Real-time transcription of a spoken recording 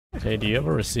Hey, do you have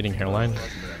a receding hairline?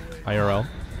 IRL?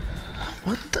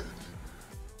 What the?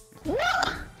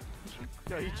 What?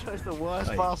 Yo, you chose the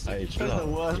worst bastard. You chose the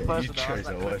worst person. You chose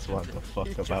the worst one to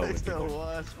fuck about with. The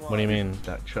worst one. What do you mean?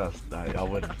 That trust, I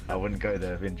wouldn't go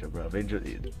there with Indra, bro. Indra,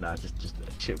 nah,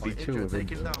 just be chill with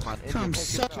Indra. Come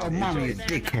suck your mommy, you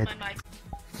dickhead.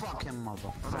 Fucking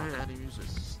motherfucker.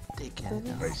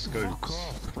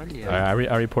 Dickhead.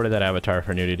 I reported that avatar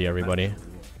for nudity, everybody.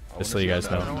 Just so you guys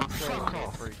know. Fuck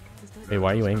off. Hey,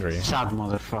 why are you angry? Sad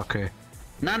motherfucker.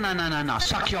 No.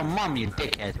 Suck your mom, you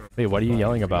dickhead. Wait, what are you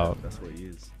yelling about? That's what he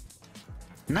is.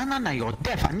 No, you're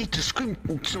deaf. I need to scream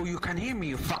so you can hear me,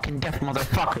 you fucking deaf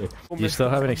motherfucker. You still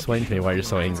haven't explained to me why you're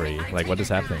so angry. Like, what is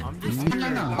happening?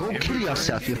 No, go kill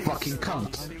yourself, you fucking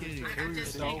cunt.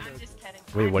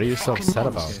 Wait, what are you so upset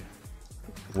about?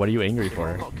 What are you angry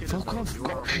for? Fuck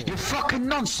off, you fucking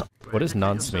nonsense. What does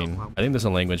nonce mean? I think there's a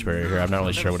language barrier here. I'm not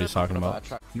really sure what he's talking about.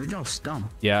 You're just dumb.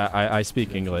 Yeah, I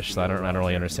speak English, so I don't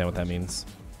really understand what that means.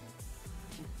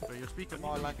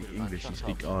 English, you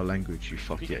speak our language, you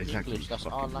fuck yeah, exactly. That's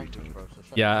our language, bro.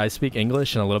 Yeah, I speak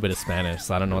English and a little bit of Spanish,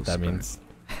 so I don't know what that means.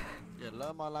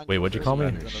 Wait, what'd you call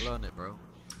me?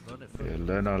 Yeah,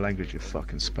 learn our language, you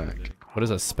fucking spec. What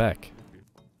is a spec?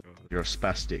 You're a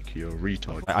spastic, you're a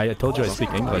retard. I told you I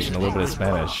speak English and a little bit of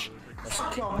Spanish.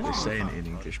 You're saying it in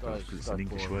English, bro, because it's an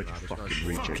English word, you fucking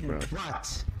reject, bro.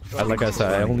 Like I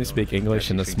said, I only speak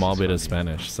English and a small bit of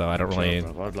Spanish, so I don't really...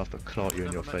 Bro, I'd love to clout you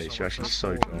in your face, you're actually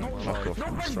so dumb. Fuck off.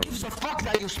 Nobody gives a fuck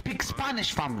that you speak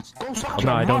Spanish, fam. Go suck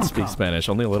No, your I don't mom, speak fam. Spanish,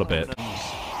 only a little bit.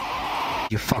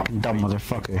 You fucking dumb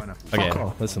motherfucker.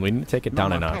 Okay, listen, we need to take it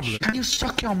down a notch. Can you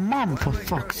suck your mom for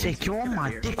fuck's sake? You're on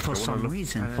my dick for some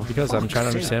reason. Because I'm trying to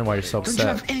understand why you're so Don't you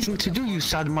have upset. anything to do, you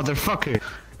sad motherfucker?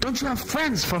 Don't you have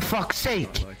friends, for fuck's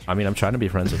sake? I mean, I'm trying to be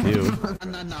friends with you.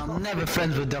 No, I'm never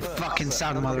friends with the fucking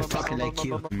sad motherfucker like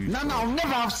you. No, I'll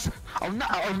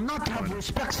not have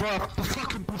respect for a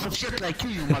fucking piece of shit like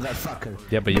you motherfucker.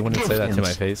 Yeah, but you wouldn't say that to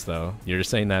my face, though. You're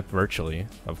just saying that virtually,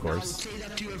 of I would course. say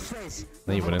that to your face.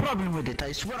 No, you wouldn't. No problem with it.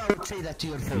 I swear I would say that to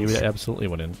your face. You absolutely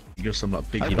wouldn't. You're some like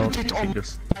big, I you put don't it on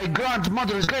just, my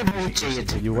grandmother's grave. I would say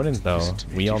it. You wouldn't, though.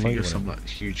 We all know you you're some wouldn't. like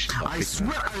huge, like, I big swear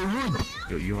man.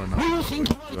 I would. You are Who do you not. think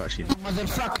You're actually.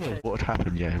 motherfucker? What would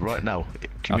happen, yeah, right now,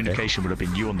 communication would have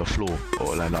been you on the floor,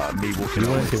 or like me walking You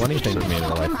around. wouldn't do anything to me in real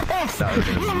life. That would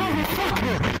have been really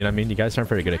You know what I mean? You guys aren't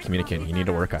very good at communicating. You need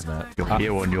to work on that. You're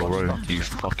here on your own, you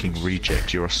fucking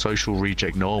reject. You're a social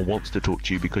reject. No one wants to talk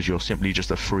to you because you're simply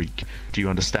just a freak. Do you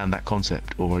understand that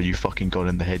concept? Or are you fucking gone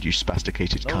in the head, you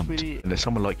spasticated cunt? And there's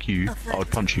someone like you, I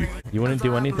would punch you. You wouldn't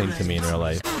do anything to me in real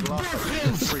life.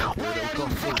 Why are you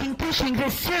fucking pushing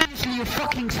this seriously, you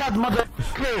fucking sad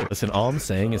motherfucker? Listen, all I'm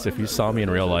saying is if you saw me in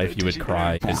real life, you would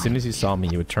cry. As soon as you saw me,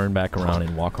 you would turn back around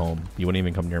and walk home. You wouldn't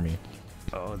even come near me.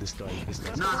 Oh, this guy.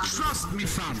 Nah, trust me,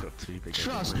 fam.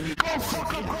 Trust me. Go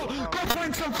fuck up, go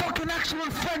find some fucking actual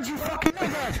friends, you fucking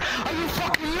niggas. Are you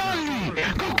fucking lonely?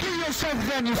 Go kill yourself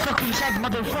then, you fucking sad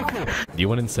motherfucker. You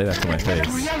wouldn't say that to my face.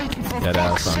 Reality for Dead fuck's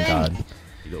ass on sake. God.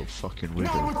 You little fucking No, I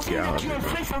weirdo. would say Get that out to of your here,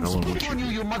 face. bro. I'm No one spitting wants on you.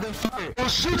 you, you motherfucker. I'll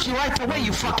shoot you right away,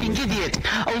 you fucking idiot.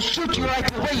 I'll shoot you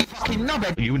right away, you fucking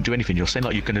knobhead. You wouldn't do anything. You're saying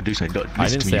like you're gonna do something. Look, I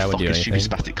listen didn't to say me, I you would do fucking stupid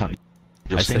anything. spastic cunt.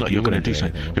 You're I saying said like you you're gonna wouldn't do do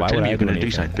something. anything. You're Why telling would me I you're do gonna do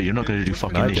anything? something, but you're not gonna do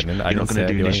fucking No, I this. didn't. I You're not didn't gonna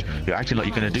say do I'd this. do anything. You're acting like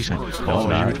you're gonna do something. No, Oh, I'm you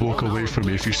not. would walk away from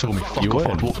me if you saw me. Fuck You off. I'd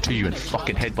wouldn't. walk to you and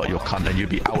fucking headbutt your cunt, and you'd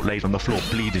be outlaid on the floor,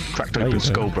 bleeding, cracked No, you open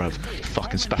skull, wouldn't. bruv.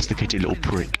 Fucking spasticated little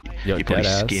prick. Yo, You're probably dead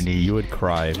ass, skinny. you would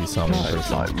cry if you saw me in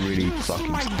person. Like really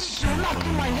fucking.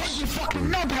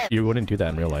 You wouldn't do that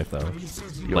in real life, though.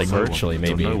 You're Like no one. virtually, You're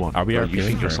maybe. no one. Are we No, arguing you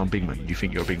think you're here? some big man. You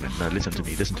think you're a big man. No, listen to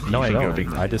me. Listen to me. No, you I think you're a don't. big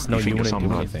man. I just know you think you're wouldn't some do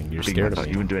man. anything. You're Big scared man, of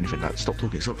me. You wouldn't do anything. Like, stop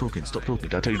talking. Stop talking. Stop talking.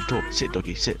 Did I tell you to talk? Sit,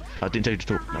 doggy. Sit. I didn't tell you to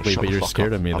talk. Now, Wait, shut but the you're fuck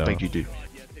scared up. of me, I though. beg you do.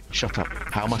 Shut up.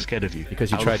 How am I scared of you?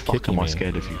 Because you How tried the fuck kicking am I me.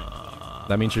 scared of you?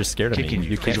 That means you're scared of me. Kicking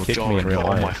you. You can't You're kick me in jarring. real You're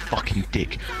on my life. fucking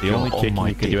dick. The You're only on kicking my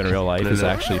you can do in dick. real life Look, is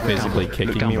look, actually look physically down, kicking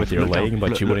look me down, with your look down, leg, but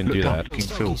look, you look, wouldn't look do down, that. fucking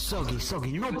Phil.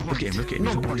 Soggy, no point. Look at him. Look at him. No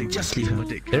He's on my point, dick. just He's leave on him. my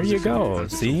dick. There you go.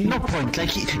 See? No point,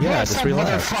 like Yeah, you're just some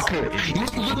relax. motherfucker. You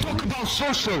talk about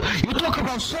social. You talk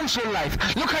about social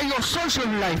life. Look at your social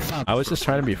life, fam. I was just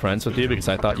trying to be friends with you because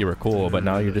I thought you were cool, but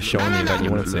now you're just showing me that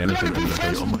you wouldn't say anything to me in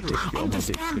person. On my dick. You're on my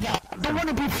dick. I don't want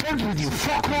to be friends with you.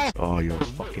 Fuck off. Oh, you're a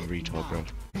fucking retard, bro.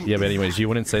 Yeah, but anyways, you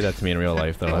wouldn't say that to me in real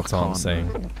life, though. That's all I'm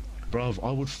saying. Bruv,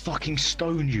 I would fucking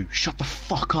stone you. Shut the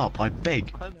fuck up, I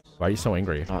beg. Why are you so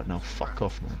angry? Alright, now fuck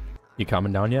off, man. You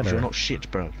calming down yet? You're Or not shit,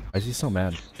 bro. why is he so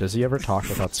mad? Does he ever talk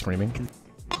without screaming?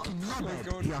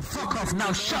 Yeah, fuck off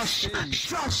now. Shush.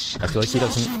 Shush. I feel like he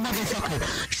doesn't. You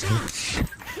motherfucker.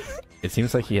 It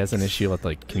seems like he has an issue with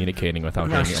like communicating without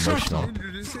getting emotional.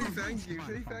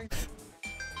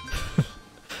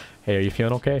 Hey, are you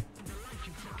feeling okay?